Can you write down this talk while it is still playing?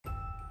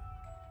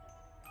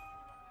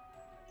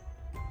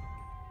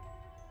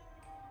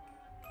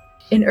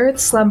In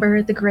earth's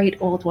slumber the great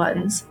old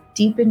ones,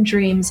 deep in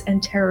dreams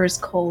and terrors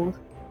cold,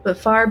 but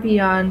far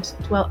beyond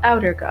dwell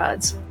outer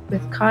gods,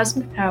 with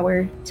cosmic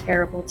power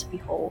terrible to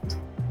behold.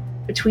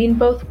 Between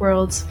both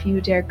worlds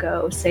few dare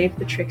go, save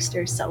the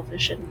trickster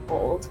selfish and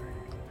bold,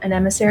 an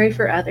emissary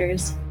for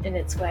others, in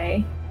its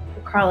way,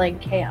 the crawling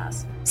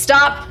chaos.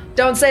 Stop!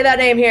 Don't say that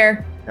name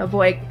here! A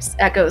voice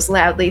echoes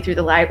loudly through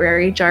the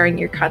library, jarring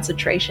your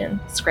concentration,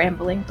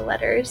 scrambling the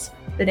letters.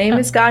 The name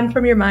is gone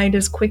from your mind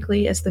as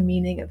quickly as the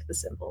meaning of the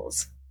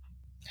symbols.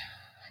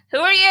 Who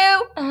are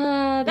you?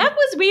 That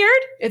was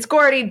weird. It's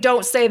Gordy.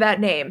 Don't say that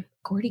name.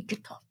 Gordy,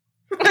 get the...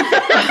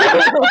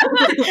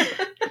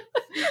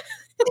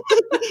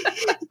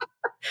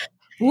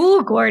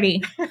 Ooh,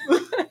 Gordy.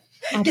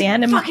 At the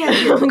anima. Fuck out of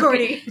here,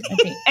 Gordy. At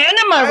the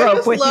anima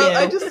rope with you.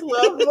 I just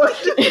love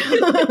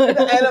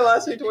the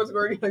animosity towards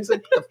Gordy. He's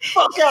like, get the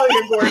fuck out of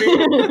here,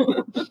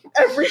 Gordy.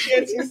 Every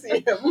chance you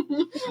see him.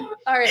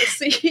 All right,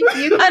 so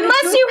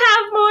unless you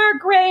have more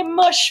gray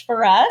mush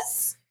for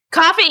us.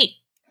 Coffee.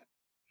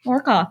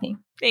 More coffee.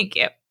 Thank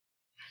you.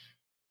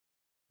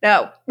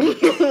 No.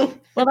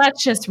 Well,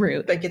 that's just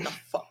rude. Like, get the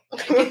fuck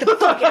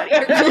out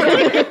of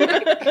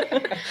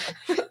here.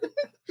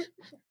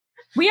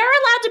 We are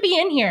allowed to be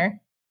in here.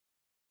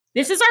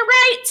 This is our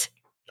right.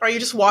 Are you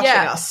just watching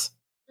us?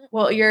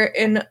 Well, you're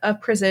in a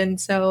prison,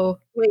 so...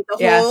 Wait,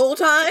 the whole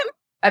time?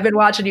 I've been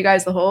watching you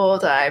guys the whole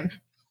time.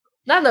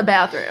 Not in the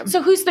bathroom.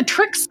 So who's the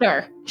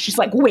trickster? She's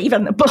like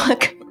waving the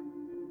book.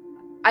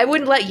 I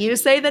wouldn't let you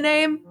say the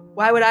name.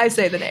 Why would I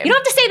say the name? You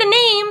don't have to say the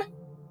name.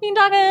 You can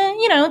talk,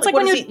 it's like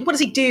what when what does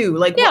he do?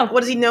 Like,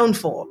 what is he known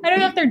for? I don't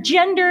know if their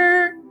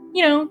gender,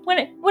 what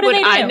do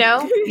they do? I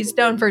know? He's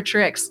known for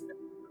tricks.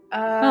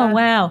 Oh,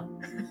 wow.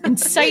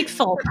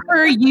 Insightful,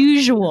 per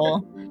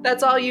usual.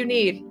 That's all you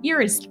need.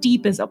 You're as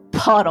deep as a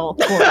puddle,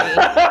 Corey.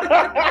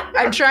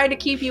 I'm trying to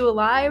keep you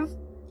alive.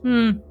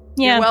 Yeah.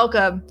 You're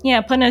welcome.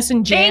 Yeah, putting us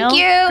in jail.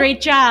 Thank you. Great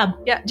job.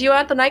 Yeah, do you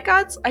want the night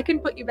gods? I can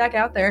put you back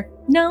out there.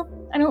 No,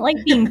 I don't like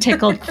being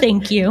tickled,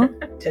 thank you.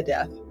 To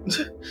death.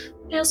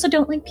 I also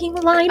don't like being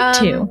lied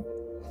to.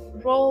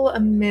 Roll a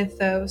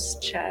mythos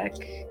check.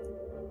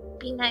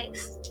 Be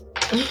nice.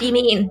 Be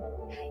mean.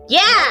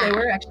 Yeah! They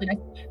were actually nice.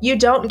 You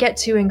don't get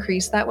to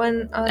increase that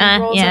one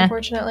on rolls,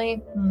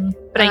 unfortunately.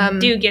 But I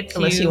do get to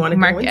unless you want to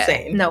mark go it.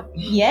 insane. No.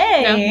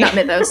 Yay! No, not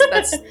mythos.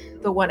 That's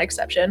the one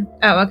exception.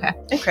 Oh, okay.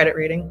 And credit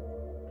reading.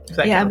 If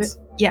that counts.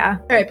 Yeah.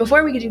 All right,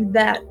 before we do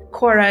that,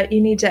 Cora,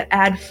 you need to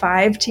add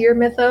 5 to your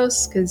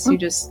mythos, because you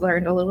just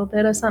learned a little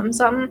bit of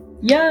something.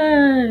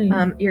 Yay!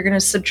 You're going to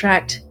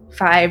subtract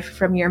 5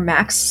 from your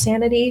max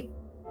sanity.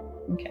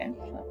 Okay,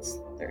 that's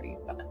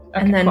 35. Okay,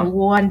 and then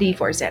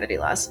 1d4 sanity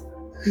loss.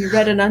 You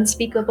read an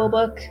unspeakable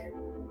book?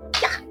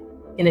 Yeah.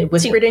 And it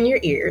whispered in your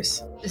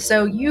ears.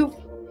 So you've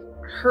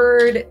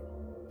heard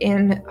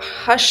in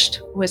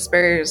hushed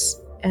whispers,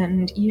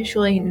 and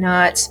usually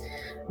not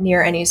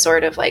near any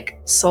sort of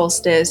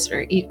solstice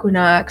or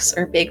equinox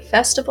or big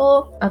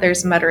festival,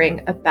 others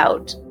muttering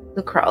about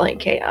the crawling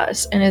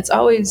chaos. And it's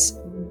always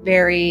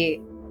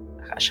very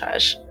hush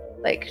hush.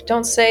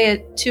 Don't say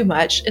it too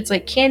much. It's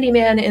like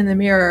Candyman in the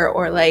mirror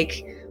or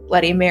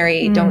Bloody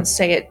Mary. Don't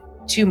say it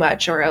too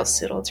much or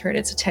else it'll turn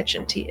its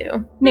attention to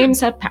you. Names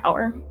have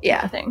power.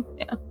 Yeah. Thing.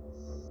 Yeah.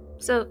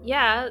 So,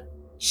 yeah.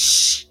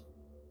 Shh.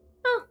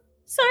 Oh,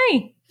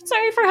 sorry.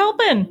 Sorry for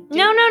helping.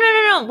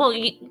 No. Well,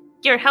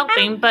 you're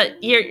helping,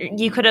 but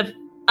you could have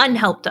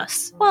unhelped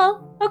us.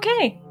 Well,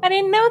 okay. I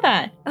didn't know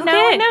that. Okay.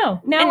 Now I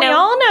know. Now we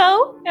all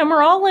know, and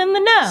we're all in the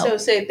know. So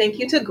say thank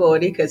you to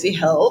Gordy because he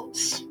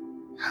helped.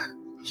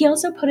 He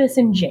also put us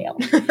in jail.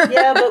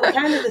 Yeah, but we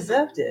kind of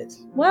deserved it.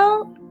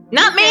 Well,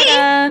 not me.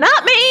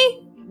 Not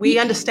me. We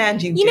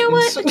understand you. You know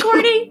what,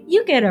 Gordy?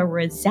 You get a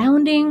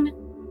resounding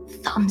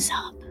thumbs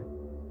up.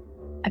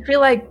 I feel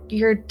like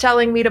you're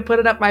telling me to put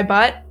it up my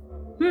butt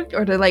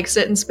or to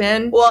sit and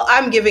spin. Well,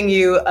 I'm giving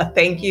you a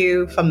thank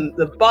you from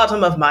the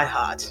bottom of my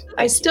heart.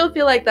 I still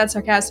feel like that's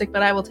sarcastic,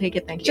 but I will take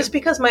it. Thank you. Just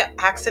because my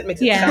accent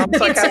makes it sound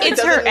sarcastic,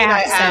 it's her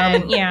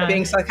accent. I am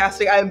being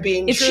sarcastic. I am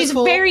being truthful. She's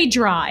very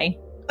dry.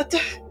 In a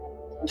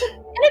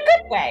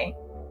good way.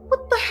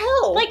 What the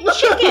hell? Like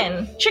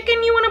chicken.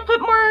 Chicken you want to put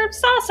more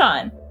sauce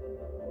on.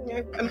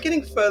 I'm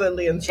getting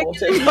furtherly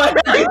insulted by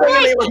everything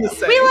anyone is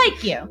saying. We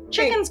like you.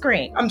 Chicken's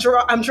great. I'm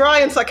dry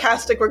and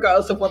sarcastic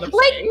regardless of what I'm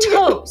saying. Like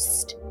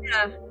toast.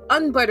 Yeah,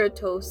 unbuttered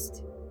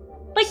toast.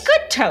 Like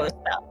good toast,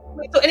 though.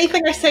 Wait, so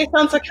anything I say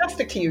sounds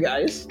sarcastic to you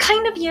guys?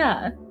 Kind of,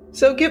 yeah.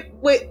 So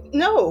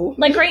no.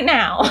 Like right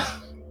now.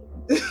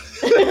 So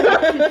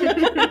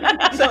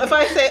if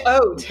I say,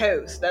 oh,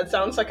 toast, that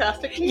sounds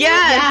sarcastic to you?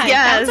 Yes.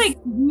 That's like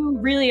you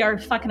really are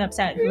fucking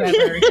upset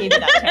whoever gave you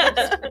that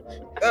toast.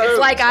 It's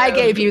like I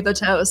gave you the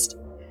toast.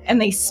 And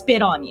they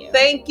spit on you.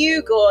 Thank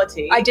you,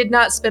 Gordy. I did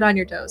not spit on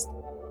your toast.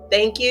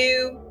 Thank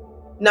you.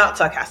 Not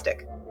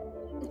sarcastic.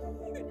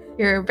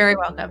 You're very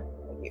welcome.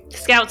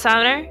 Scout's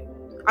honor.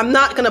 I'm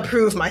not gonna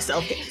prove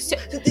myself. So,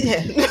 is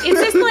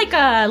this like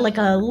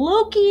a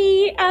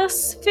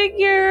Loki-esque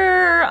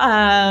figure?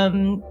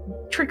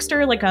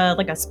 Trickster, like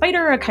a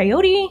spider, a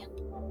coyote?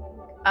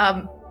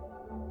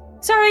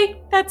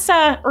 sorry, that's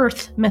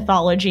Earth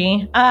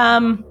mythology.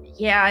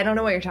 Yeah, I don't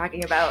know what you're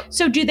talking about.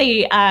 So do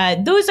they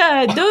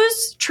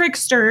those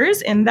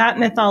tricksters in that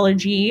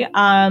mythology,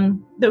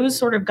 those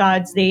sort of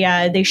gods, they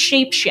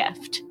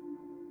shapeshift.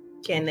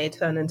 Can they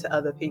turn into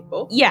other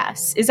people?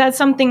 Yes. Is that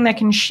something that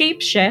can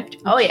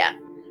shapeshift? Oh, yeah.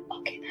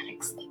 Okay, that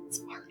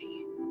explains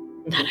Marty.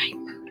 That I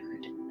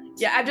murdered.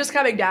 Yeah, I'm just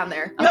coming down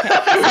there.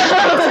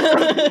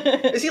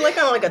 Okay. Is he like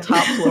on like a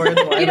top floor of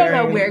the library? You don't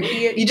know where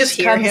he is. You just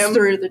hear comes him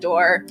through the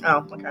door.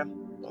 Oh, okay.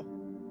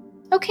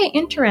 Okay,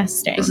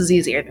 interesting. This is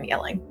easier than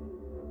yelling.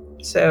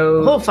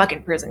 So The whole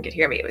fucking prison could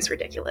hear me. It was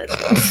ridiculous.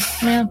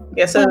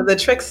 yeah, so the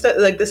trickster,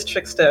 like this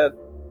trickster,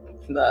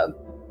 the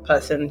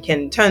person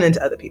can turn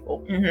into other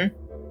people. Mm-hmm.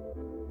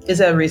 Is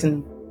there a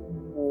reason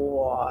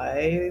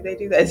why they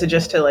do that? Is it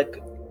just to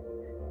like?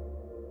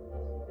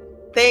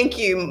 Thank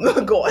you,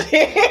 God.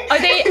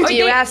 Do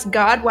you ask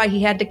God why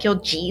he had to kill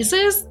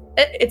Jesus?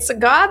 It's a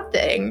God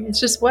thing. It's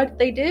just what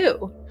they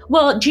do.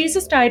 Well,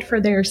 Jesus died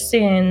for their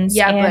sins.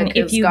 Yeah, and but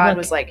if you God look,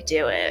 was like,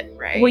 do it,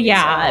 right? well,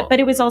 yeah, So- but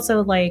it was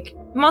also like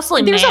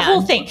Mostly there's man. a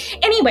whole thing.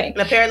 Anyway,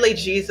 And apparently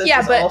Jesus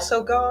Yeah, is but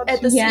also God.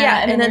 at the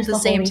Yeah, and and then at there's the the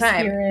same Holy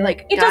time, Spirit.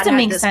 like It God doesn't had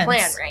make this sense.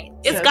 plan, right?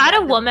 Is So God he a had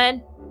to-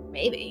 woman?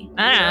 Maybe.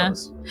 I don't know. Who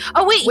knows?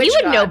 Oh wait, Which you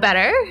would know God?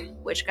 better.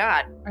 Which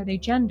God? are they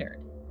gendered?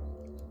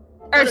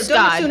 Don't Earth's don't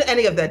God. assume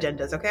any of their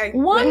genders, okay?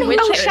 One Which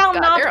who is shall God?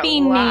 There not are a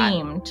be lot.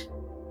 named.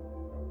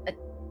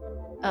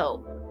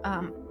 Oh,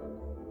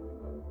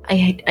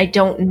 I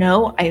don't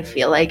know. I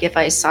feel like if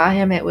I saw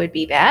him, it would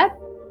be bad.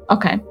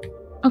 Okay.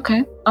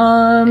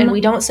 And we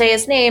don't say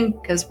his name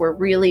because we're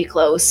really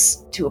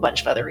close to a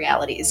bunch of other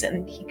realities,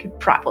 and he could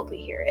probably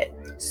hear it.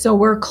 So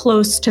we're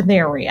close to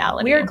their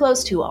reality. We are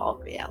close to all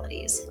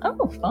realities.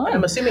 Oh, fun.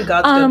 I'm assuming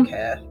gods don't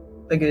care.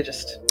 Like they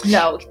just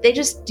No, they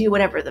just do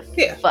whatever the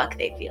Yeah. fuck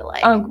they feel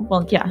like. Oh,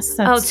 well, yes.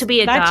 That's, to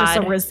be a that's just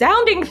a god.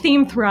 resounding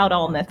theme throughout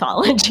all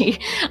mythology.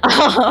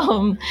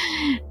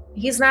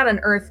 He's not an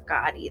Earth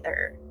god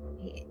either.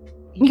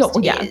 He No,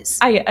 just yeah. is.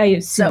 I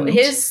So assumed.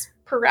 his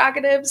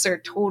prerogatives are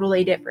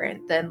totally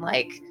different than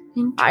like,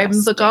 I'm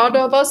the god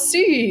of a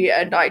sea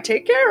and I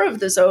take care of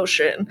this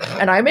ocean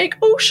and I make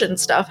ocean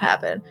stuff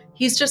happen.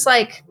 He's just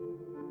like,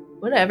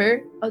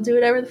 whatever, I'll do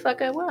whatever the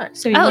fuck I want.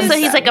 So he Oh, wants, so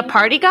he's like a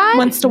party god?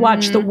 wants to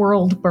watch the Mhm.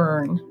 world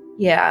burn.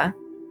 Yeah.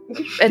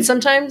 And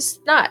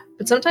sometimes not,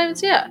 but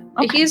sometimes yeah.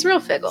 Okay. He's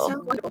real fickle.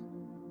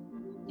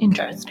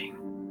 Interesting.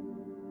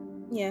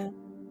 Yeah.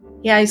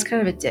 Yeah, he's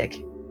kind of a dick.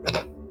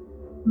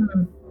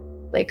 Hmm.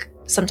 Like,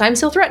 sometimes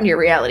he'll threaten your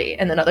reality,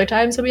 and then other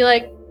times he'll be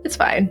like, it's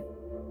fine.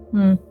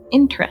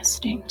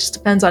 Interesting. Just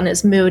depends on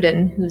his mood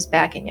and who's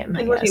backing him,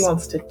 I And what he guess.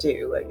 wants to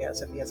do, I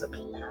guess, if he has a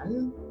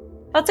plan.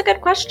 That's a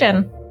good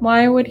question.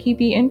 Why would he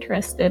be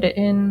interested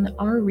in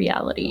our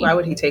reality? Why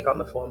would he take on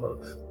the form of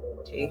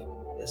T?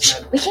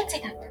 We can't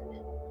say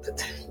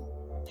that.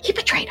 He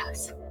betrayed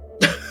us.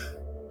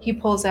 He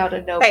pulls out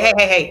a notebook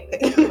Hey.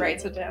 and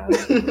writes it down.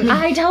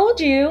 I told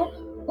you.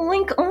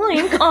 Oink,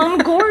 oink, I'm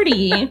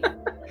Gordy.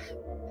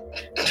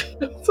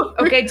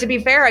 Okay, to be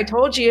fair, I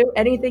told you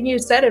anything you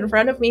said in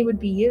front of me would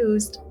be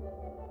used.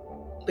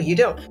 But you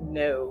don't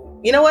know.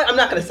 You know what? I'm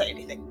not going to say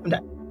anything. I'm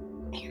done.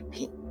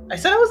 I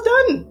said I was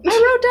done.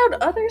 I wrote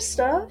down other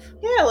stuff.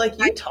 Yeah, like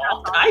you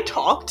talked. I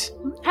talked.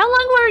 How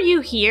long were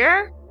you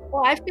here?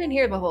 Well, I've been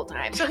here the whole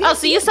time. Oh,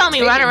 so you saw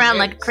me run around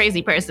like a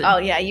crazy person. Oh,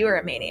 yeah, you were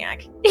a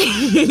maniac.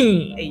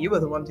 Hey, you were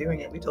the one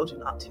doing it. We told you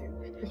not to.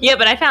 Yeah,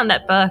 but I found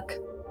that book.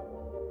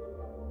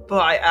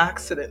 By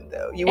accident,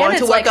 though. You And wanted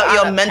to it's, work like, out on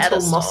your a mental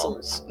pedestal.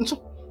 muscles. We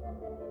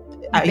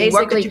You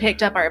worked basically at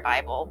picked up our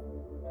Bible,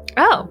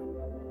 Oh.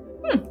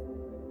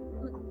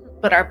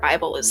 but our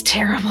Bible is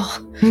terrible.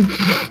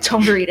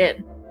 Don't read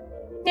it.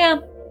 Yeah,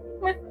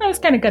 I was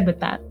kind of good with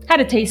that. Had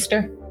a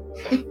taster.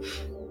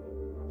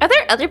 Are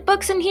there other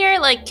books in here?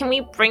 Like, can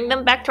we bring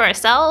them back to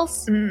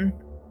ourselves?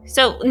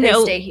 So They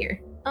no. stay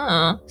here.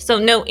 So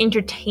no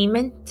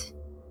entertainment.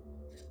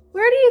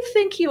 Where do you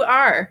think you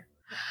are?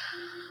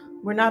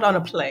 We're not on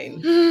a plane.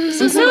 I'm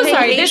so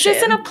sorry. This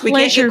isn't a We can't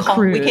pleasure get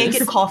cruise. We can't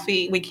get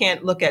coffee. We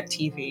can't look at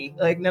TV.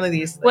 Like none of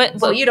these things. What?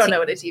 Well, you don't know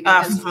what a TV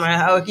is.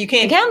 You You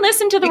can't. can't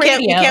listen to the You can't,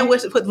 radio. you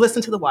can't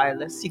listen to the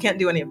wireless. You can't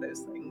do any of those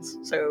things.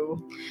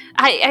 So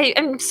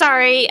I'm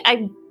sorry.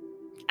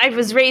 I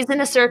was raised in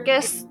a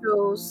circus.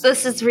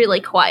 This is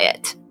really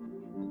quiet.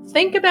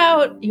 Think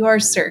about your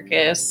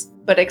circus,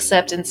 but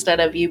except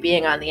instead of you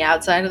being on the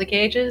outside of the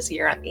cages,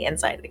 you're on the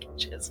inside of the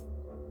cages.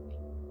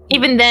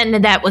 Even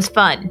then, that was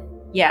fun.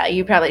 Yeah,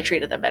 you probably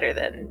treated them better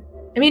than...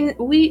 I mean,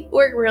 we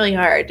work really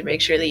hard to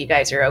make sure that you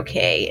guys are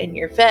okay, and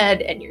you're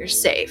fed, and you're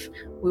safe.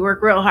 We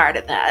work real hard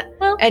at that.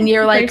 Well, And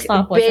you're like Grace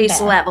Lop wasn't base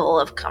bad. level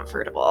of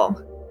comfortable.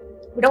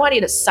 We don't want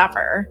you to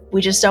suffer.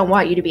 We just don't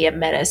want you to be a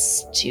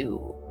menace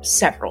to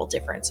several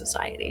different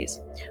societies.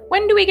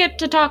 When do we get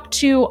to talk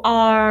to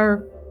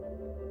our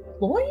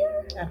lawyer?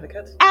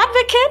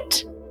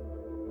 advocate.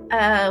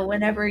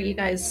 Whenever you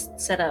guys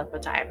set up a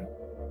time.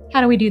 How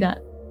do we do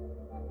that?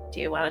 Do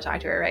you want to talk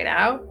to her right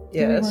now?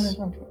 Yes.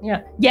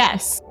 Yeah.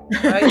 Yes.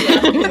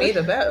 You need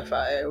to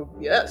verify.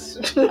 Yes.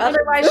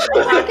 Otherwise,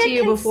 she'll talk to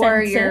you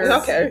before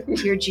Okay.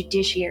 your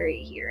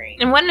judiciary hearing.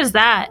 And when is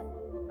that?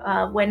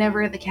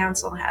 Whenever the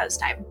council has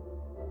time.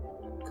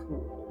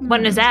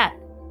 When is that?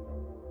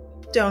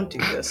 Don't do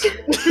this.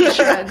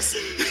 Shrugs.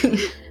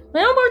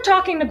 No more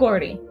talking to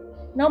Gordy.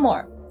 No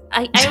more.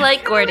 I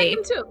like Gordy.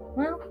 too.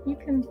 Well, you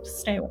can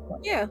stay with one.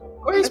 Yeah.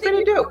 Or he's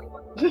pretty dope.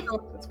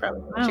 That's probably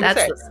what you would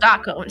That's say. the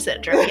Stockholm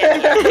syndrome.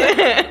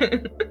 Yeah.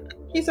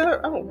 He's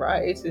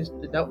alright. He just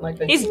don't like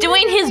that. He's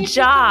doing his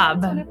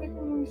job. I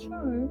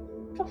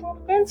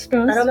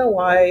don't know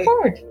why.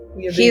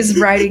 He's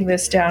writing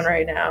this down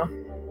right now.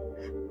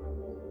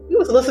 He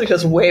was listening to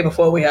us way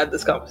before we had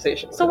this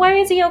conversation. So why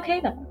is he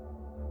okay then?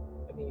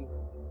 I mean,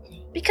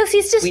 Because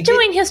he's just We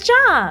doing his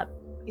job.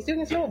 he's doing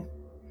his job.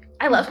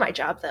 I love my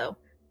job, though.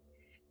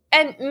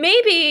 And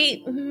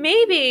maybe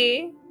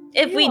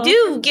if we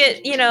do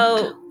get,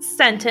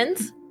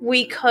 sentenced,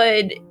 we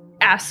could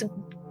ask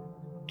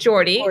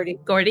Gordy. You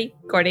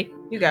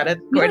got it.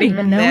 Gordy.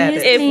 even know That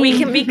his is- If we name.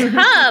 can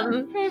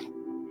become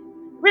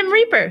Rim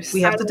Reapers.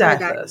 We have to die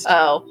first.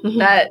 Oh,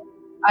 that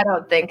I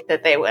don't think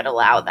that they would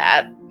allow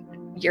that.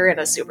 You're in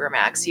a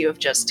supermax. You have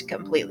just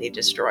completely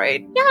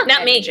destroyed. Not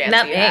any me. chance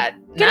Not you me. had.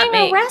 Getting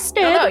Not me.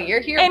 arrested No,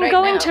 you're here and right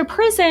going now. to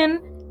prison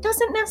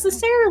doesn't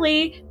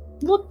necessarily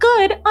look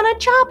good on a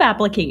job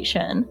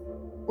application.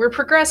 We're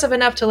progressive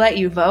enough to let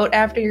you vote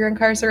after your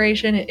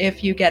incarceration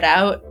if you get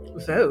out.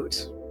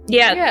 Vote.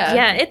 Yeah, Yeah.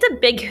 yeah, it's a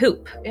big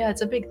hoop. Yeah,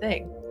 it's a big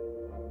thing.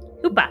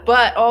 Hoopa.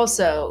 But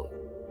also,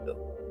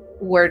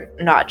 we're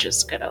not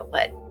just gonna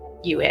let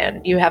you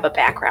in. You have a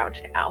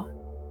background now.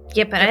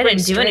 Yeah, but They're I pretty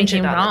didn't do stringent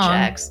anything on the wrong.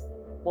 checks.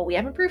 Well, we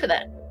haven't proof of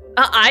that.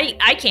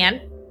 I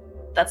can.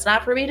 That's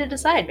not for me to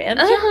decide, man.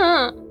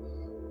 Uh-huh.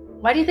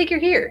 Why do you think you're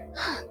here?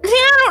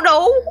 I don't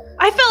know.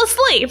 I fell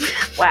asleep.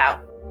 Wow.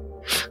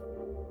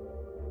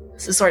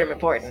 This is sort of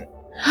important.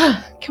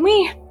 Can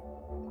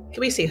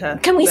we see her?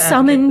 can we The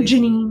summon advocate,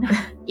 please?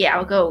 Janine? Yeah,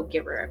 I'll go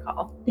give her a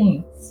call.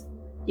 Thanks.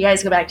 You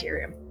guys go back to your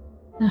room.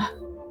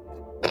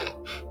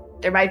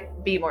 There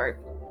might be more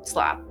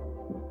slop.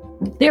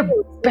 There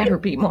better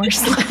be more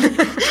stuff.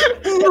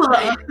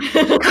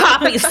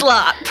 Coffee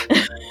slop.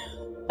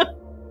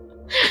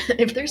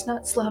 If there's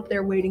not slop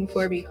there waiting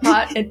for me,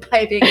 hot and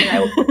piping,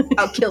 and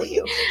I'll kill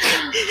you.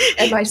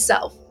 And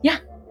myself.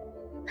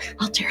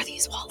 I'll tear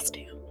these walls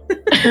down.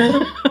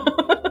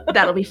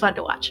 That'll be fun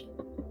to watch.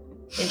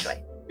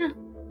 Enjoy.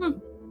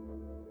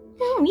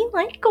 Oh, we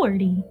like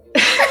Gordy.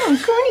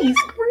 Oh,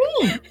 Gordy's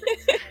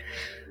great.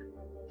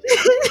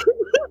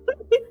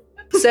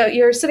 So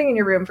you're sitting in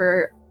your room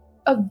for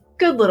a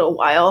good little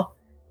while,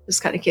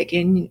 just kind of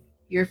kicking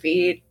your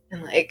feet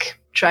and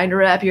trying to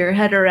wrap your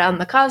head around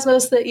the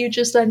cosmos that you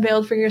just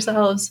unveiled for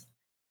yourselves.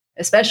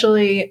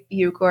 Especially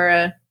you,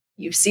 Cora.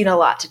 You've seen a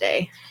lot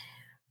today.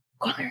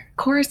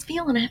 Cora's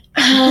feeling it.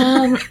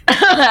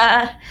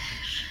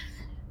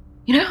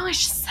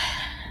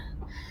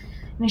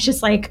 It's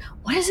just like,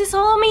 what does this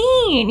all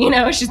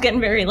mean? She's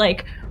getting very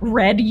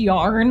red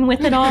yarn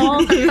with it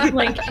all.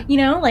 My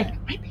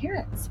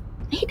parents,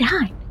 they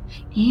died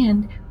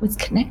and was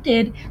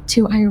connected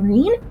to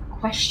Irene?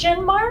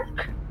 Question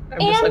mark? I'm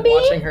just Ambi?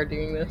 watching her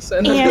doing this,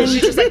 and And-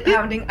 She's just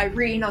pounding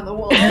Irene on the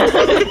wall. And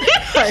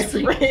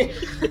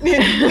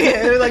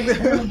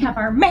we have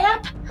our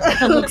map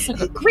that looks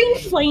like a green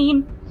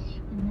flame.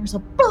 And there's a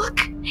book.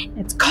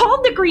 It's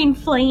called The Green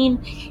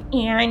Flame.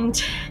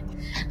 And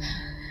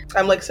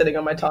I'm sitting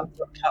on my top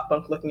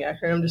bunk looking at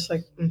her. I'm just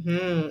like,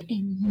 and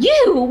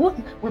you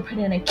were put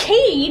in a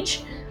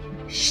cage.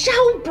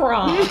 Shell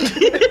bra. How does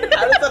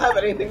that have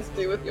anything to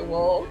do with your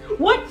wall?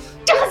 What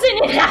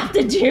doesn't it have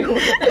to do?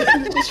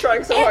 Just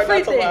trying so hard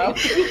not to laugh.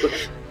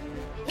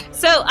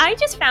 So I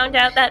just found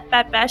out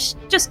that Besh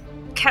just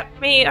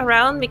kept me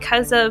around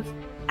because of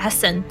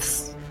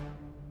essence.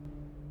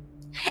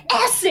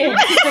 Essence.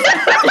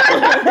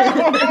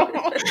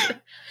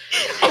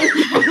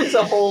 There's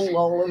a whole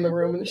lull in the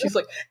room, and she's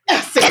like,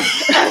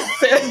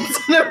 essence.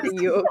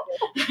 You.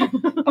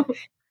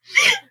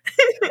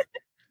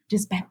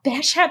 Does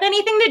Besh have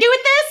anything to do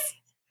with this?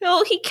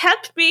 Well, he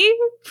kept me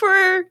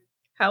for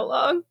how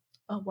long?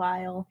 A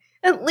while.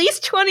 At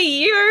least 20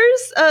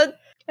 years. I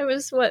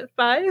was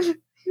 5? You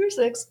were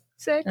 6.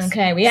 6.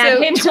 Okay, we add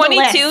So him to the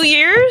 22 list.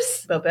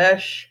 years.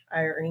 Babesh,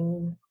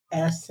 Irene,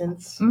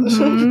 Essence.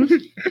 Mhm.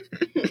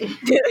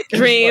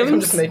 Dreams. I'm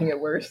just making it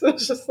worse.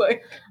 It's just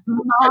like,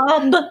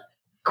 Mob?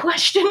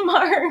 Question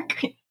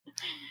mark.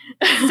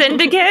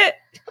 Syndicate.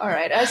 All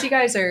right, as you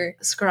guys are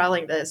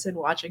scrawling this and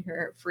watching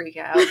her freak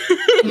out,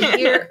 you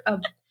hear a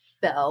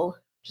bell,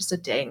 just a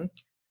ding,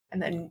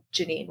 and then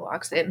Janine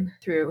walks in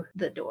through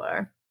the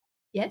door.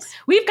 Yes?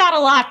 We've got a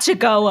lot to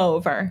go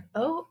over.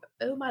 Oh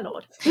my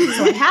lord. So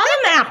I have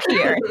a map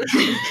here.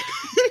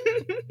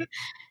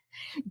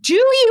 Do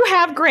you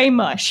have gray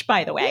mush,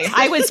 by the way?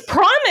 I was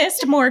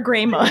promised more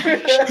gray mush.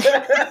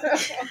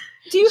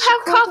 Do you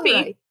have coffee?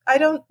 Right. I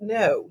don't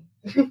know.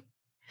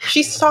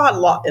 She saw a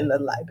lot in the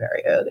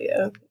library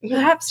earlier.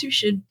 Perhaps you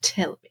should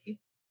tell me.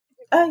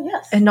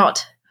 Yes. And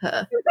not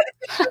her.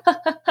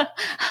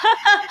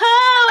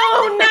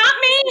 Oh, not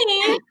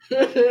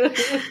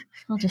me!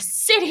 I'll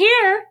just sit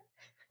here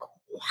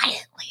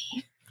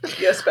quietly.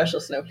 You're a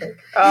special snowflake.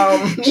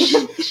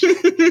 Special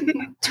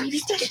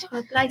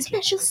I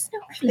think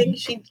snowflake.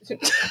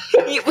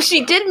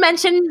 She did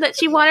mention that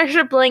she wanted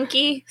her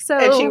blinky, so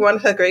and she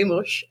wanted her grey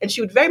mush, and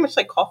she would very much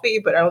like coffee,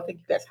 but I don't think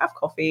you guys have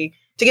coffee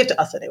to give to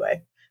us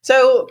anyway.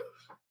 So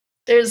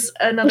There's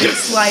another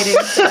sliding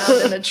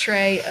sound and a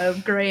tray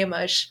of grey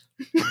mush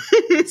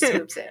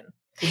swoops in.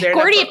 is there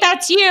Gordy, enough- if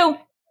that's you,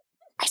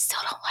 I still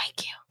don't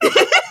like you.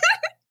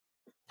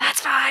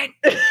 that's fine.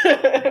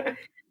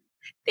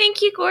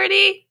 Thank you,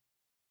 Gordy.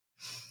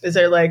 Is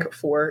there like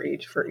 4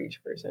 each for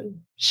each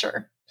person?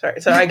 Sure.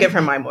 Sorry, so I give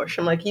her my mush.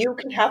 I'm like, you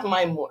can have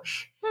my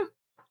mush.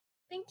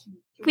 Thank you.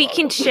 We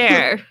can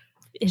share.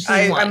 If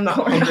you want. I'm not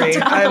corn on hungry.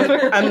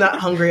 top. I'm not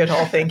hungry at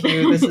all. Thank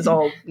you. This is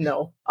all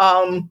no.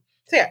 So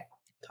yeah,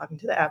 talking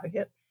to the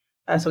advocate.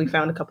 So we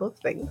found a couple of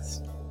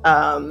things.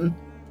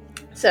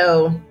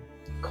 So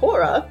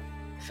Cora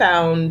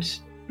found.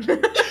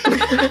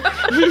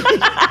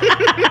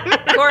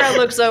 Cora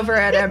looks over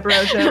at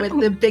Ambrosia with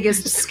the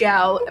biggest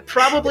scowl,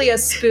 probably a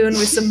spoon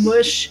with some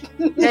mush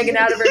hanging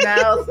out of her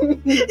mouth.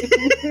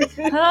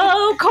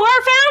 Oh,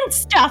 Cora found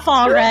stuff,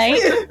 all right.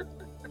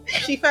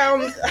 She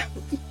found.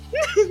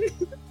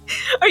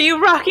 Are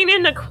you rocking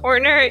in the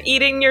corner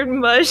eating your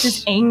mush?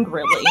 Just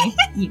angrily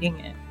eating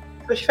it.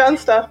 So she found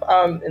stuff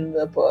in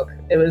the book.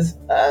 It was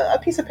a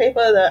piece of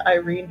paper that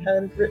Irene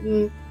had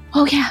written.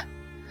 Oh, yeah.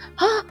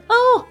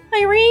 Oh,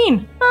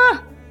 Irene.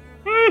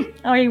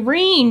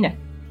 Irene.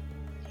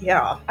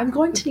 Yeah. I'm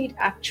going to need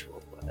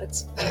actual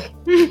words.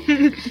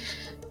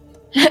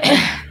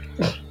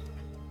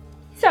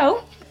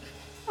 So,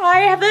 I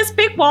have this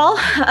big wall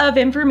of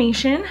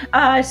information.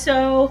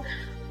 So,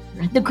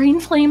 read the Green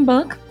Flame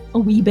book a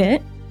wee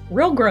bit.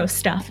 Real gross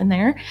stuff in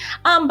there.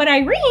 But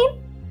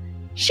Irene,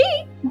 she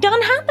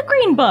done had the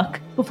Green book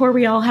before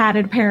we all had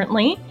it,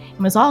 apparently. And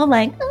was all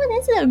like, oh,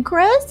 this is a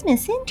gross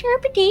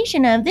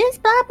misinterpretation of this,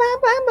 blah, blah,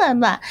 blah, blah,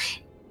 blah.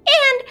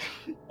 And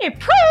it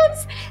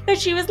proves that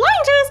she was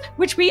lying to us,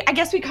 which I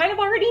guess we kind of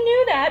already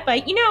knew that,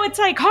 but it's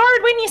like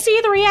hard when you see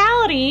the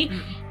reality.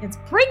 It's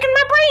breaking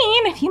my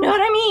brain, if you know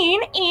what I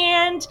mean.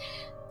 And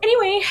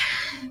anyway,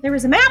 there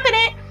was a map in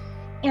it,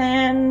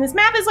 and this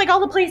map is like all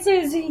the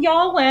places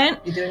y'all went,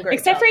 You're doing great.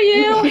 except for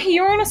you.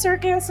 You were in a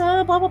circus,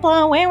 blah, blah, blah,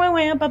 wah, wah,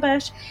 wah,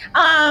 bash.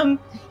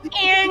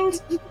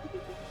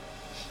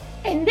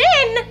 And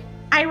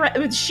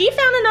then she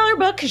found another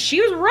book because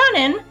she was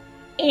running,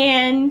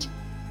 and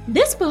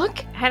this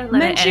book I had a lot of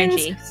mentions-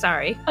 energy.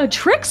 Sorry. a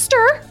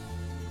trickster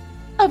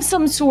of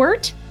some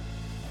sort,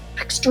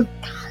 trickster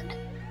god,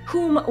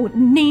 whom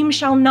name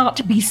shall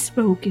not be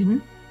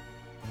spoken.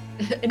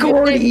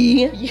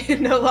 Gordy. You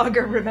no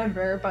longer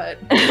remember, but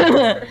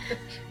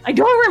I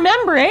don't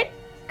remember it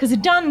because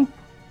it done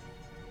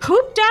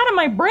pooped out of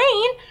my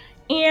brain,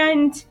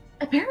 and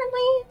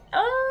apparently,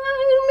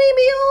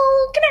 maybe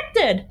all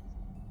connected.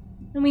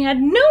 And we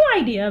had no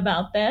idea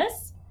about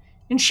this.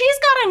 And she's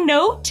got a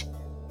note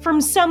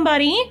from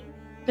somebody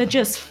that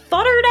just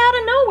futtered out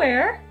of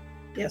nowhere.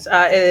 Yes,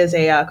 it is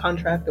a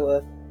contract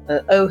or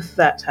an oath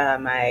that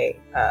my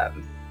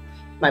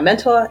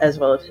mentor, as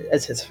well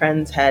as his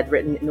friends, had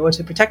written in order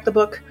to protect the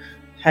book.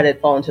 Had it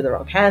fall into the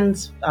wrong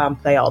hands,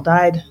 they all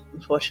died,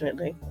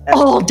 unfortunately.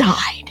 All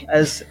died.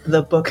 As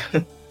the book...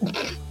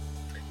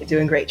 You're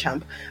doing great,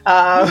 champ.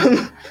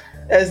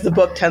 As the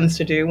book tends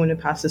to do when it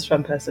passes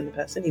from person to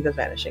person, either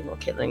vanishing or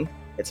killing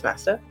its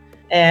master.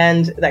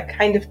 And that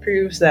kind of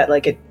proves that,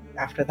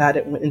 after that,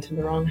 it went into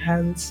the wrong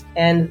hands.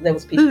 And there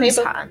was a piece of whose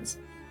paper. hands?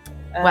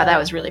 Wow, that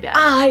was really bad.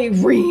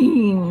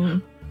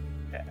 Irene.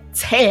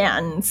 It's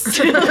hands.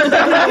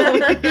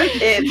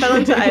 It fell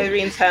into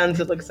Irene's hands,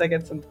 it looks like,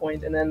 at some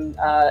point, and then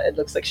it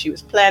looks like she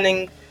was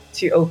planning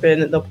to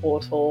open the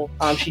portal.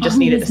 She just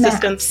needed These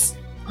assistance.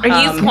 Are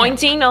you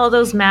pointing all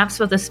those maps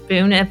with a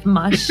spoon of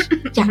mush?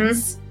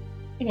 Yes.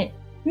 And it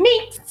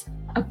makes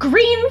a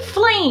green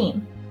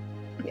flame.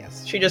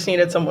 Yes, she just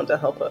needed someone to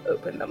help her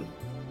open them.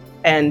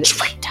 And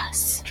Tricked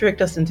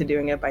us. into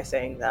doing it by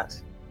saying that.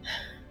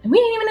 And we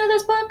didn't even know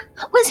this book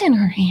was in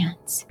her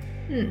hands.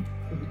 Hmm.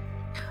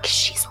 'Cause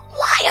she's a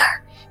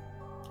liar.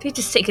 They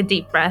just take a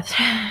deep breath.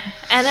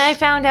 And I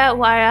found out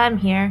why I'm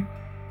here.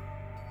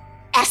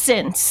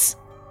 Essence.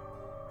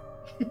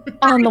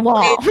 On the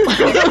wall.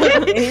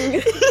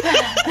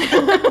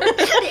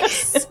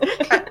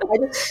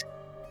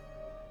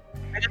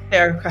 I just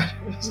stare. I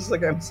was just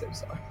like, I'm so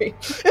sorry.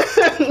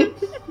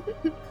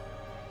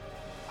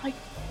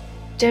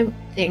 Don't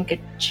think a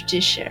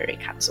judiciary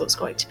council is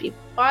going to be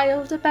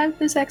wild about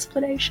this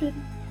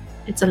explanation.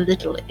 It's a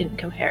little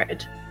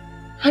incoherent.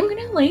 I'm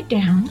gonna lay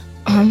down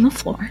on the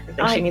floor. I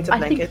think she needs a I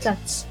think blanket.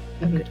 that's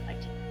a Mhm. good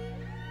idea.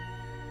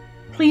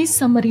 Please,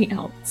 somebody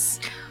else.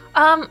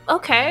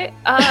 Okay.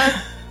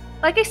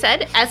 Like I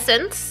said,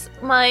 Essence,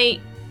 my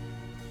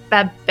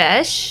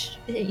Babesh,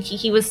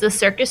 he was the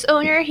circus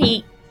owner.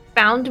 He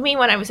found me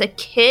when I was a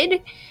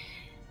kid,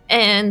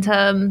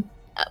 and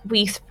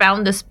we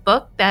found this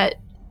book that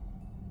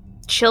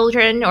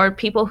children or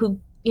people who,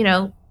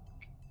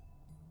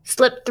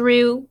 slip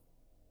through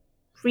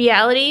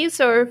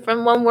realities or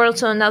from one world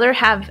to another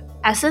have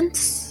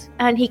essence,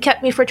 and he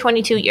kept me for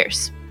 22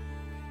 years.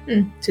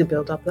 To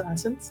build up the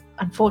essence?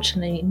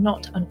 Unfortunately,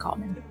 not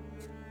uncommon.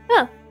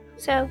 Oh,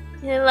 so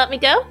you gonna let me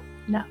go?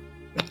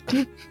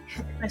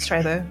 Nice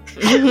try, though.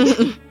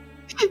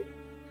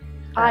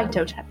 I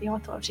don't have the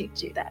authority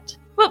to do that.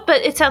 Well,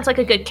 but it sounds like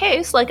a good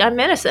case, like I'm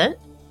innocent.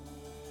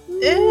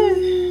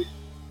 It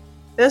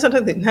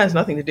has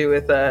nothing to do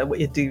with what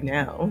you do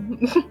now.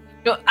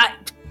 No,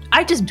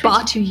 I just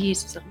bought 2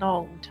 years is a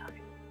long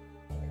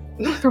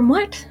time. From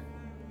what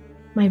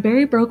my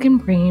very broken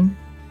brain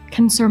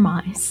can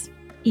surmise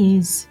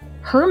is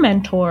her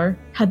mentor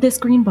had this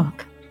green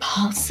book.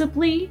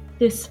 Possibly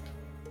this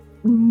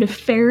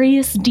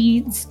nefarious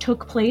deeds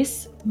took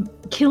place,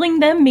 killing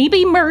them,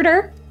 maybe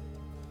murder.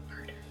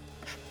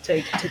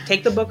 To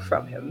take the book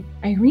from him.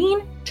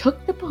 Irene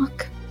took the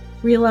book,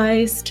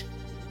 realized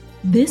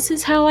this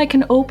is how I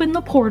can open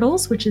the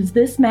portals, which is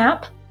this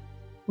map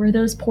where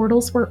those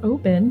portals were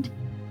opened.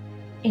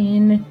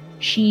 And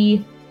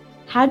she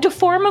had to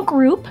form a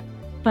group,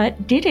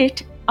 but did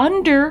it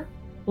under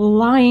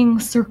lying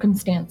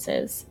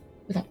circumstances,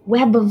 with a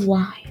web of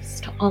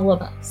lies to all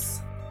of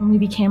us. And we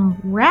became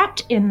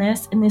wrapped in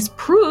this, and this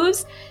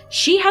proves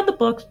she had the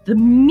book, the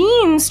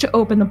means to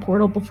open the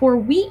portal before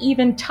we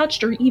even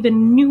touched or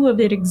even knew of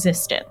its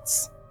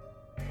existence.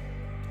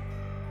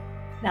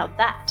 Now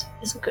that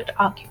is a good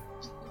argument.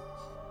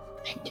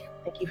 Thank you.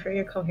 Thank you for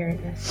your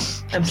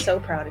coherentness. I'm so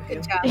proud of you.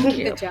 Good job. Thank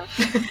you. Good job.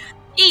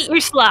 Eat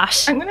your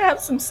slosh. I'm gonna have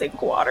some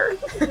sink water.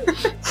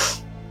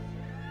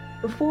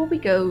 Before we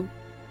go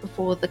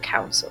before the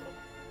council,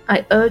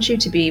 I urge you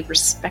to be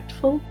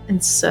respectful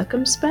and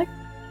circumspect.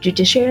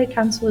 Judiciary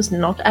Council is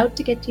not out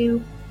to get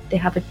you. They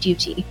have a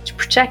duty to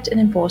protect and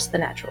enforce the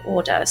natural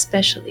order,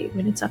 especially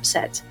when it's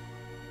upset.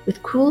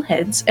 With cool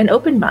heads and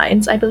open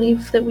minds, I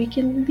believe that we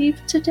can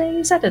leave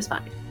today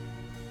satisfied.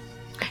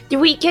 Do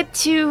we get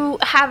to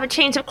have a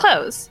change of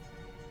clothes?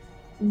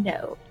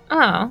 No.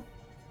 Oh.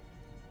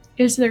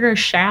 Is there a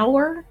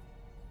shower?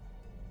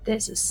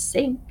 There's a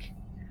sink.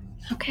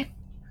 Okay.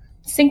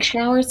 Sink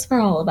showers for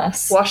all of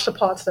us. Wash the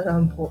parts that are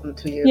important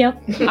to you.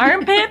 Yep.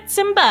 Armpits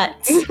and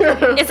butts. Isn't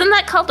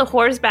that called a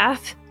whore's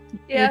bath?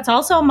 It's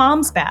also a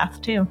mom's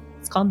bath, too.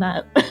 It's called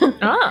that.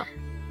 Oh.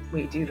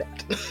 We do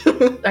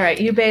that. All right,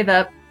 you bathe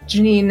up.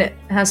 Janine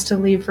has to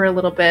leave for a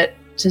little bit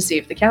to see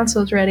if the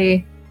council's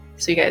ready.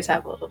 So you guys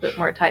have a little bit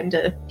more time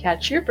to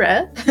catch your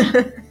breath.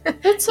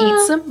 Let's,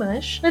 Eat some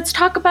mush. Let's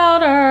talk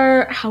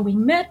about how we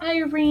met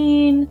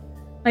Irene.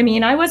 I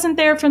mean, I wasn't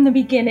there from the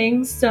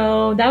beginning,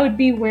 so that would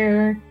be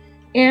where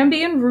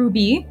Ambi and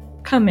Ruby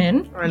come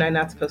in. Or am I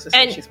not supposed to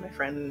say And- she's my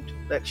friend,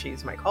 that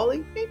she's my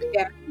colleague, maybe?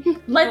 Yeah.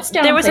 Let's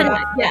downplay There was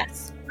that.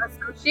 Yes.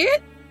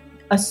 Associate?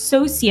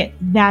 Associate.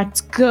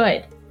 That's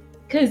good.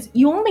 Because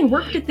you only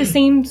worked at the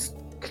same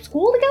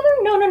school together?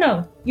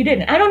 No. You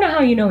didn't. I don't know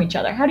how you know each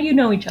other. How do you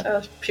know each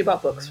other? She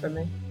bought books for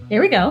me. There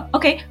we go.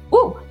 Okay.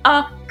 Ooh,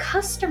 a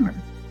customer.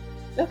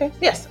 Okay.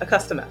 Yes, a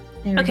customer.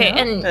 There we Okay, go.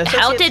 and So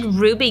how she- did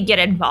Ruby get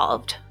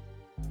involved?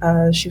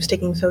 She was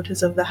taking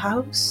photos of the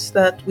house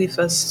that we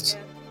first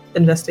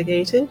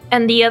investigated.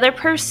 And the other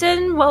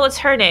person, what was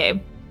her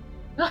name?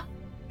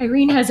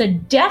 Irene has a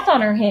death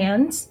on her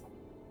hands.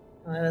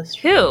 That's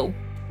true.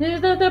 Who?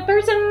 The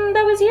person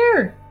that was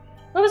here.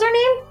 What was her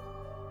name?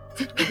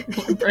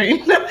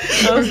 Brain.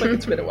 I was like,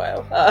 it's been a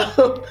while.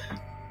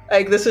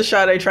 Like, this is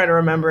Sade trying to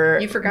remember.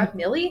 You forgot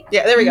Millie?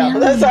 Yeah, there we go.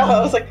 Millie. That's how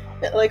I was like,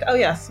 oh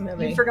yes,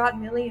 Millie. You forgot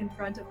Millie in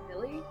front of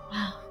Millie?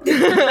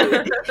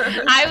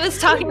 I was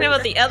talking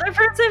about the other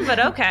person, but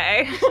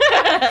okay.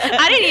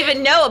 I didn't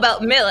even know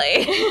about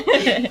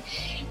Millie.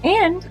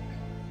 And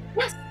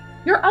yes,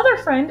 your other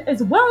friend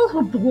as well,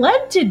 who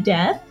bled to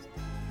death,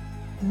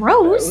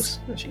 Rose.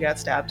 She got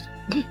stabbed.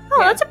 Oh,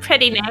 that's a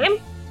pretty name.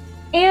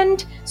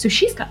 And so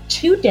she's got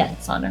 2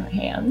 deaths on her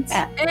hands.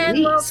 At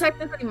And well, least.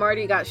 technically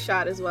Marty got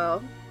shot as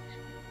well.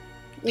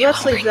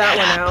 Let's leave that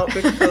one crap. out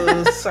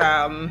because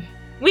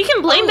We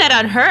can blame that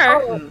on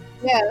her. Oh,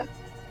 yeah.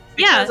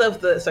 Yeah. because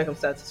of the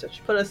circumstances that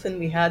she put us in,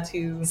 we had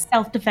to.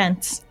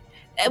 Self-defense.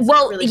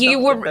 Well, really you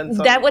were self-defense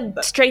on that would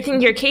that.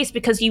 strengthen your case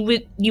because you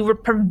were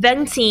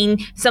preventing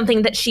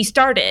something that she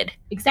started,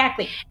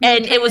 Exactly.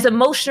 and it was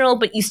emotional,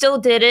 but you still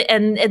did it,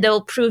 and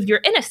they'll prove your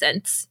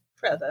innocence.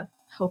 Further,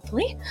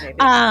 Hopefully. maybe.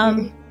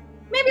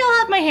 Maybe I'll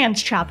have my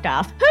hands chopped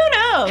off. Who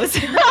knows?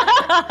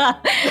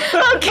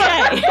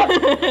 Okay.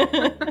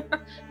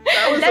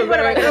 Then what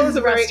am I that was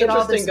a very rusted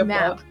all interesting this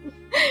map?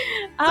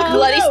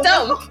 Bloody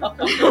stump.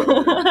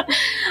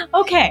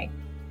 Okay.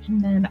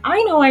 And then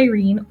I know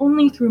Irene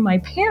only through my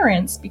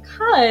parents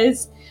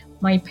because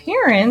my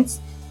parents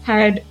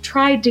had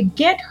tried to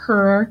get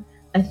her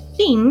a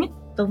thing,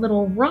 the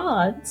little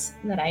rods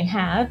that I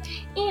have,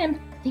 and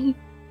they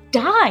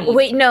died.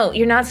 Wait, no,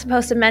 you're not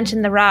supposed to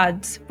mention the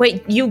rods.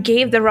 Wait, you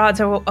gave the rods.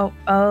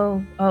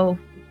 Oh.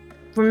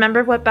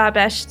 Remember what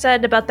Babesh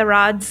said about the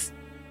rods?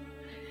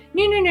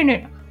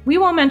 No. we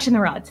won't mention the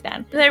rods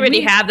then. They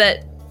already have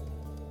that.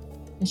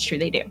 It's true,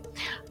 they do.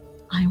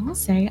 I will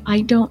say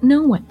I don't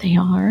know what they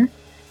are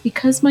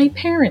because my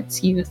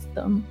parents used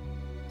them.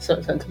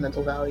 So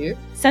sentimental value.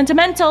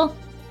 Sentimental.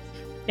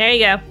 There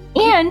you go.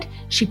 And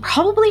she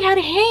probably had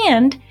a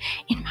hand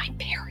in my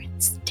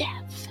parents'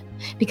 death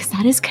because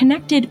that is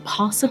connected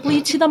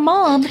possibly to the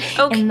mob,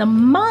 Okay. and the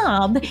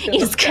mob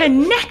is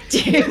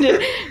connected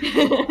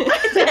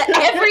to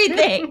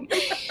everything.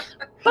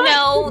 But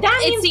No,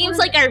 that it means seems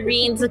we're- like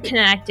Irene's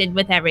connected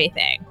with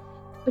everything.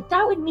 But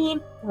that would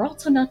mean we're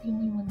also not the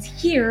only ones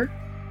here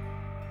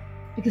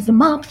because the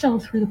mob fell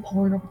through the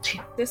portal too.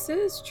 This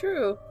is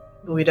true.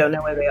 But we don't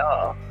know where they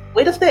are.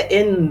 Wait if they're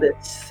in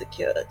this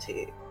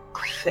security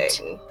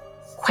thing.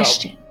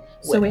 Question.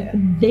 So where?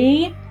 if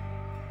they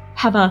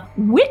have a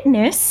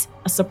witness,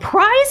 a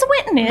surprise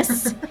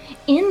witness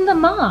in the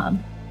mob,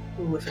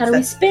 Ooh, if how it's do we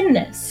that- spin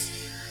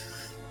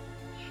this?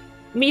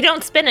 You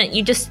don't spin it.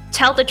 You just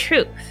tell the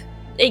truth.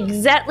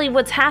 Exactly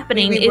what's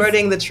happening We're is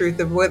wording the truth.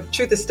 The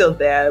truth is still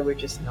there. We're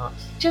just not.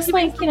 Just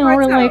like,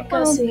 we're like,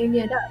 Gussing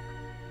it up.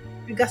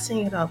 We're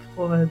gussing it up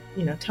or,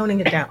 toning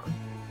it down.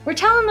 we're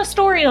telling the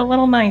story a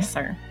little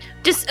nicer.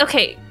 just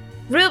okay.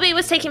 Ruby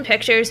was taking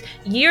pictures.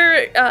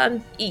 You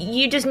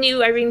just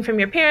knew Irene from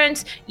your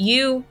parents.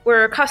 You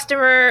were a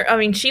customer. I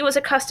mean, she was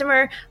a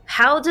customer.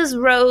 How does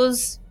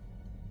Rose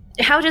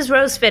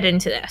fit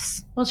into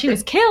this? Well, she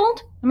was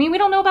killed. I mean, we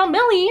don't know about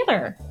Millie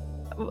either.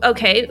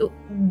 Okay,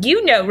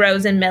 you know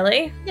Rose and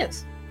Millie.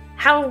 Yes.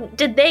 How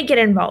did they get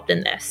involved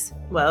in this?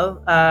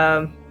 Well,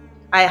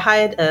 I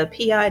hired a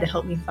PI to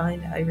help me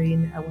find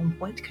Irene at one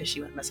point because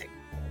she went missing.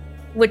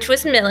 Which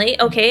was Millie,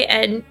 okay,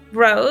 and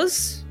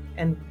Rose.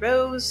 And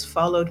Rose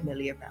followed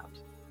Millie around.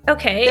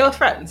 Okay. They were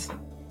friends.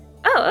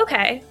 Oh,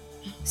 okay.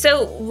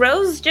 So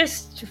Rose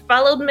just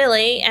followed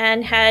Millie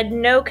and had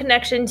no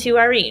connection to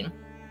Irene.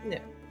 No.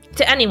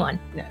 To anyone.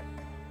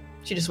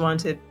 She just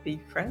wanted to be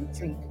friends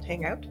and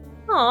hang out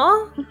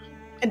Aw.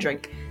 and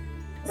drink.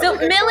 So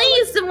Millie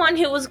is the one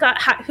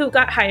who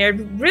got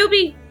hired.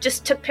 Ruby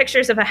just took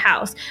pictures of a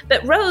house,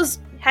 but Rose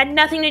had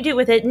nothing to do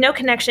with it. No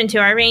connection to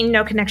Irene.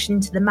 No connection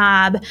to the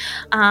mob.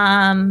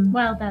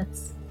 Well,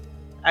 that's...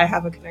 I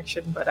have a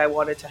connection, but I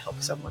wanted to help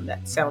someone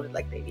that sounded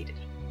like they needed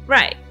it.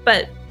 Right,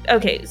 but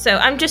okay. So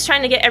I'm just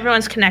trying to get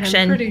everyone's I'm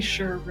connection. pretty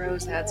sure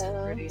Rose had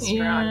some pretty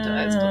strong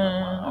ties to the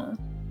mob.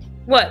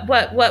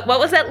 What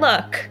was that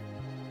look?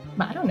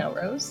 I don't know,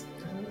 Rose.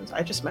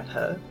 I just met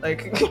her.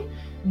 Like,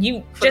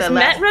 You For just the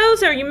met last-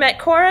 Rose, or you met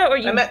Cora, or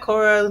you? I met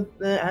Cora at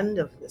the end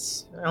of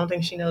this. I don't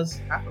think she knows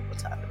half of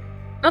what's happening.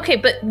 Okay,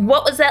 but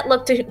what was that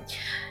look to?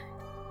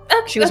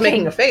 Okay, She was okay.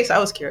 making a face. I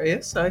was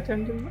curious, so I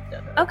turned and looked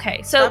at her.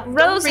 Okay, so Don't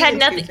Rose read had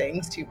into nothing.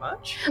 things too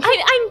much.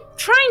 I'm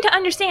trying to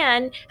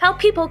understand how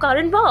people got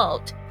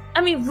involved.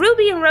 I mean,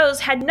 Ruby and Rose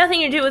had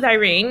nothing to do with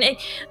Irene.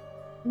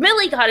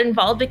 Millie got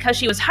involved because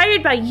she was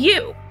hired by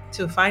you,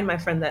 To find my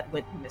friend that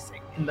went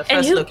missing in the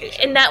and first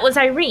location. and that was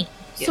Irene.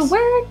 So Yes.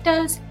 where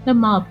does the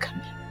mob come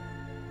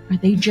in? Are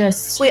they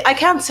just... Wait, I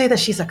can't say that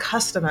she's a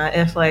customer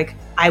if, like,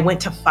 I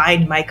went to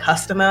find my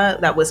customer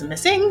that was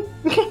missing.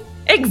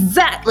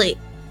 Exactly.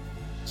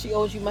 She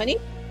owes you money?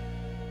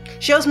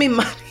 She owes me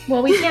money.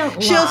 Well, we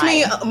can't She owes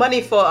me lie.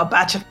 money for a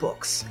batch of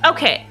books.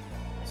 Okay.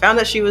 Found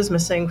that she was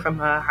missing from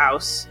her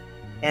house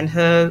and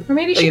her. Or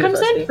maybe she comes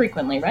University. in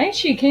frequently, right?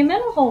 She came in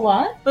a whole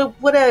lot. But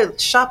would a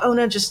shop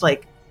owner just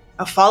like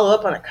a follow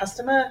up on a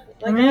customer?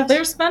 I mean, if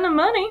they're spending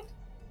money.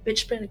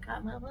 Bitch better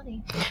got my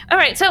money. All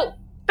right. So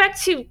back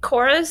to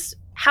Cora's.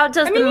 How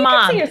does I mean, the you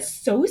mob? can say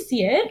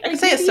associate. I can Like,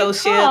 say maybe you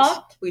associate.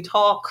 talked. We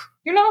talk.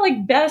 You're not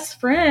like best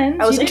friends.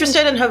 I was You didn't-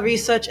 interested in her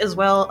research as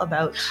well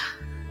about.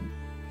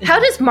 How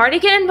does Marty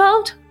get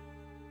involved?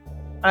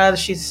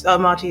 She's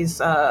Marty's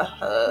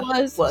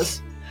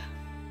was.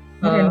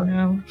 I didn't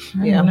know.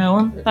 I yeah. didn't know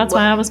him. That's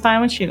why I was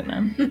fine with shooting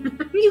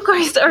him. You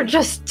guys are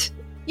just.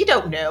 You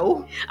don't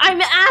know. I'm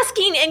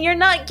asking, and you're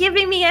not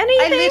giving me I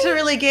anything.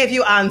 literally gave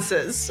you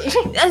answers.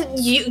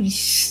 You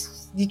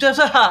You just,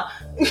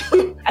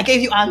 I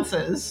gave you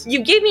answers.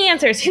 you gave me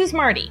answers. Who's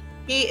Marty?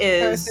 He Her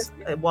is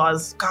assistant.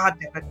 was God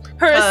damn it.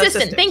 Her assistant.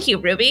 assistant. Thank you,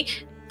 Ruby.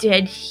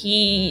 Did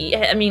he?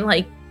 I mean,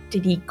 like,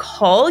 did he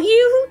call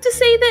you to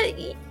say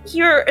that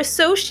your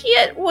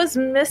associate was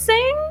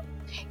missing?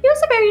 He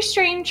was a very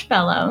strange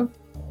fellow.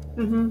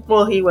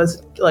 Well, he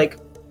was like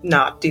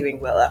not doing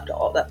well after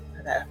all that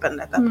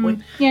happened at that point.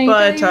 Yeah,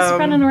 But, he was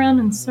running around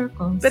in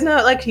circles. But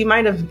no, like he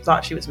might have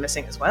thought she was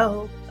missing as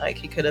well. Like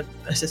he could have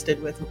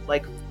assisted with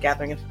like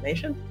gathering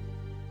information.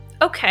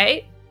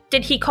 Okay.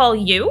 Did he call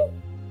you?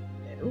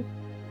 No.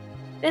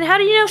 Then how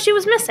do you know she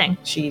was missing?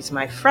 She's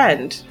my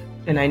friend,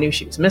 and I knew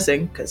she was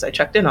missing because I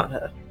checked in on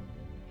her.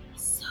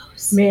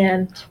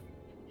 Man,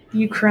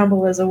 you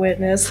crumble as a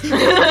witness.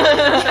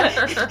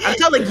 I'm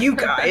telling you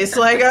guys,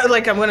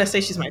 like I'm gonna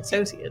say she's my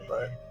associate,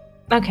 but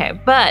Okay,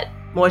 but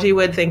Morty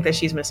would think that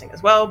she's missing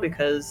as well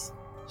because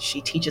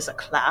she teaches a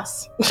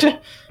class,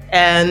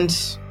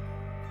 and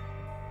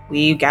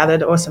we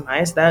gathered or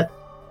surmised that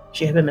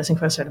she had been missing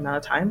for a certain amount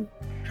of time.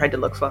 Tried to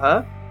look for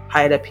her,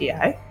 hired a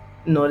PI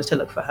in order to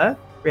look for her,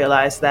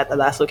 realized that the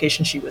last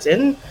location she was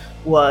in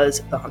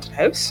was the haunted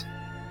house.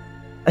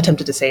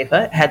 Attempted to save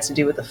her. It had to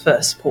do with the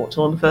first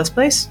portal in the first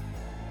place.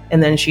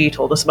 And then she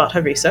told us about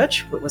her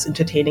research, which was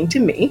entertaining to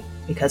me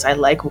because I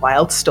like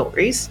wild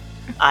stories.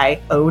 I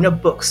own a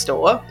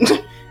bookstore.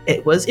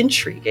 It was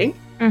intriguing.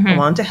 I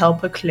wanted to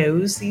help her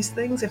close these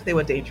things if they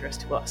were dangerous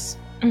to us.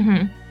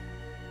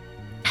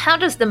 How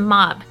does the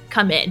mob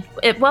come in?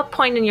 At what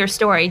point in your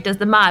story does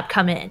the mob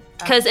come in?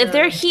 Because if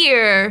they're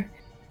here...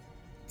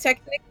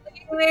 Technically,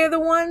 they're the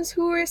ones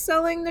who are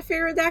selling the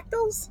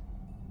pterodactyls?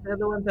 They're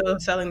the ones that were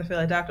selling the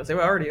pterodactyls. They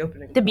were already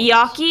opening. The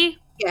Byakhee?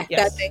 Yeah,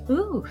 Yes. that thing.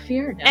 Ooh,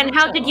 fear. And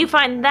how did you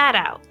find that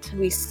out?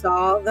 We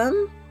saw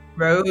them.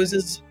 Rose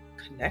is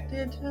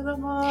connected to the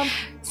mob.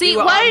 See, We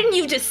were why on- didn't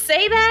you just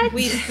say that?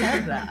 We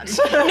said that.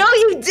 No,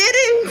 you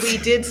didn't! We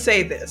did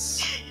say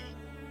this.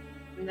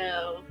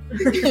 No,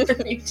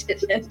 you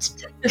didn't.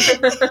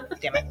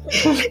 Damn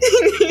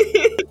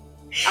it.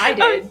 I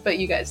did, but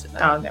you guys did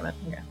not. Oh, damn it.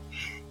 Okay.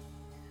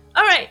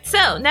 All right,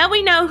 so now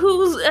we know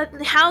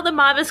how the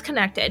mob is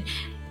connected.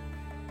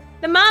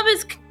 The mob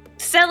is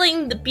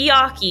selling the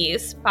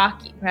Byakhees,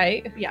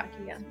 right? Yeah,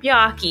 yeah.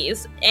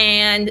 Byakhees,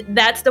 and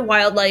that's the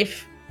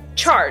wildlife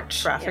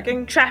charge.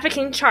 Trafficking?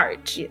 Trafficking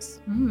charge, Yes.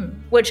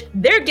 which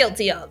they're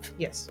guilty of,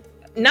 Yes.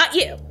 not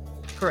you.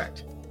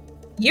 Correct.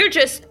 You're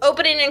just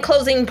opening and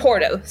closing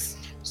portos.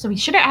 So we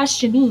should have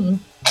asked Janine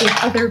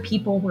if other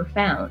people were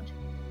found.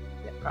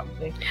 Yeah,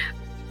 probably.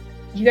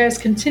 You guys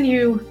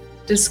continue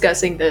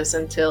discussing this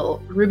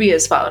until Ruby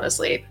has fallen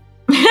asleep.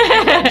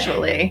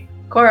 Eventually,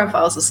 Cora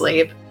falls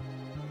asleep.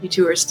 You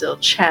two are still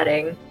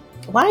chatting.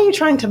 Why are you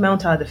trying to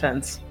mount our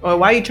defense? Or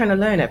why are you trying to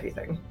learn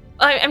everything?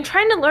 I'm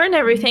trying to learn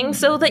everything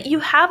so that you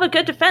have a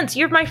good defense.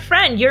 You're my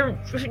friend.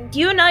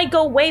 You and I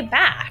go way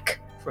back.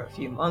 For a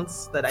few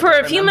months that I For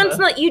don't a few remember.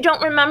 months that you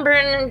don't remember,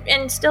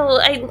 and still,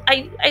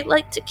 I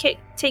like to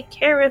take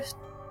care of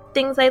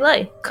things I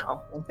like.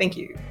 Oh, well, thank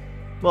you.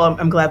 Well,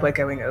 I'm glad we're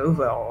going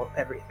over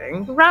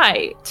everything.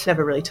 Right.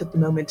 Never really took the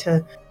moment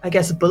to, I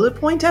guess, bullet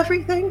point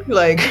everything,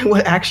 like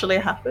what actually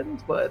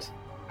happened. But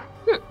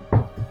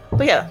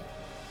yeah,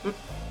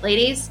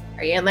 Ladies,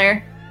 are you in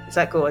there? is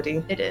that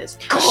Gordy? It is.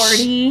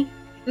 Gordy.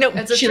 Nope,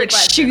 it's a She, like,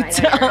 trick question. shoots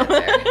I never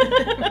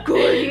him. answer.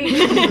 Gordy,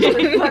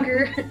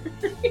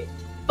 motherfucker.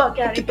 Fuck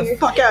out Get of the here.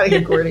 fuck out of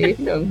here, Gordy.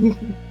 No.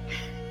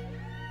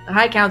 The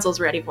High Council's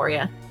ready for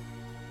you.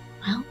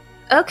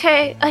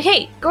 Okay.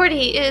 Hey,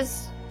 Gordy,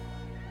 is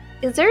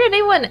there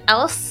anyone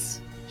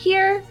else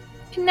here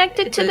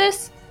connected It's to a-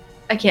 this?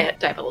 I can't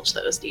divulge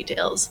those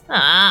details.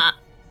 Ah.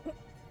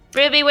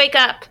 Ruby, wake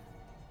up.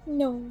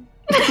 No.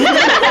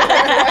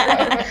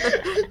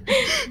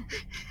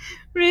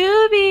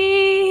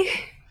 Ruby.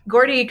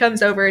 Gordy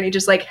comes over and he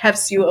just like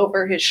hefts you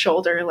over his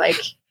shoulder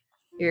like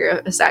you're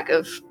a sack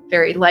of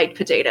very light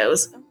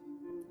potatoes.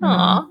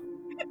 Aw.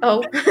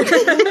 Oh,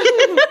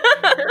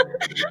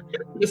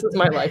 This is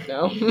my life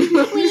now.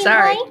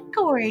 sorry.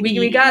 Gordy.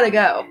 We gotta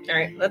go. All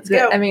right, let's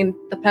go. I mean,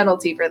 the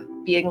penalty for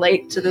being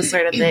late to this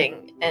sort of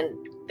thing, and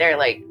they're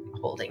like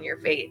holding your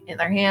fate in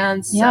their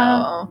hands.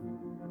 Yeah.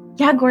 So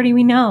Yeah, Gordy,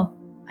 we know.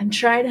 I'm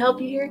trying to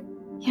help you here.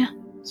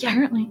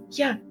 Apparently.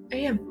 Yeah, I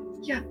am.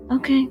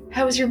 Okay.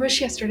 How was your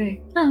mush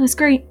yesterday? Oh, it was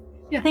great.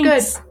 Yeah,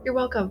 Thanks. good. You're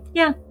welcome.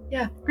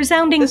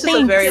 Resounding This is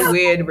thanks. a very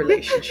weird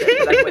relationship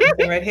that I'm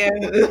witnessing right here.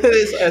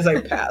 As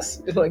I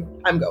pass, it's like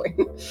I'm going.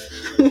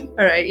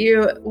 All right,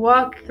 you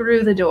walk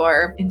through the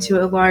door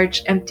into a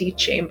large empty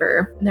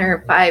chamber. There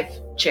are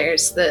 5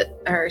 chairs that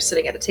are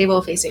sitting at a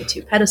table facing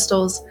 2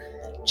 pedestals.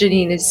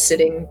 Janine is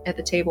sitting at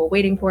the table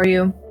waiting for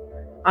you.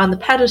 On the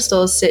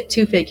pedestals sit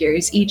 2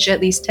 figures, each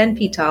at least 10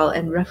 feet tall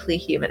and roughly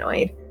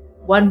humanoid.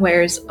 One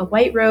wears a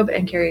white robe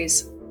and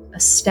carries a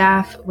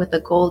staff with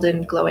a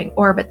golden glowing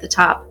orb at the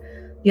top.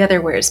 The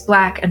other wears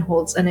black and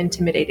holds an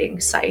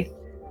intimidating scythe.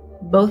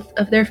 Both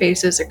of their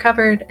faces are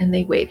covered, and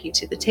they wave you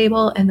to the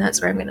table, and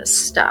that's where I'm going to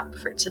stop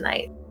for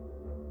tonight.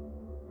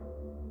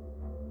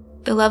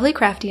 The Lovely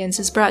Craftians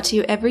is brought to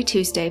you every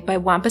Tuesday by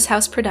Wampus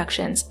House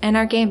Productions and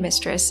our game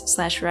mistress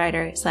 /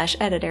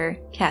 writer/editor,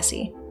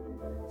 Cassie.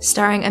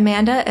 Starring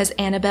Amanda as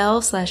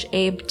Annabelle /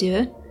 Abe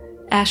De,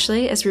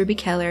 Ashley as Ruby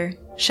Keller,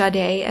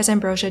 Sade as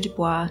Ambrosia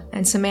Dubois,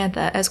 and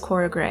Samantha as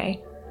Cora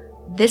Gray.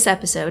 This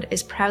episode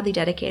is proudly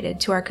dedicated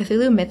to our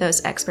Cthulhu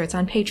Mythos experts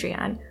on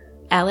Patreon,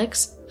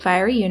 Alex,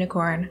 Fiery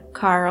Unicorn,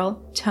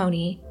 Carl,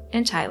 Tony,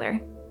 and Tyler.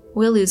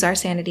 We'll lose our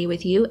sanity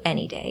with you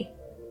any day.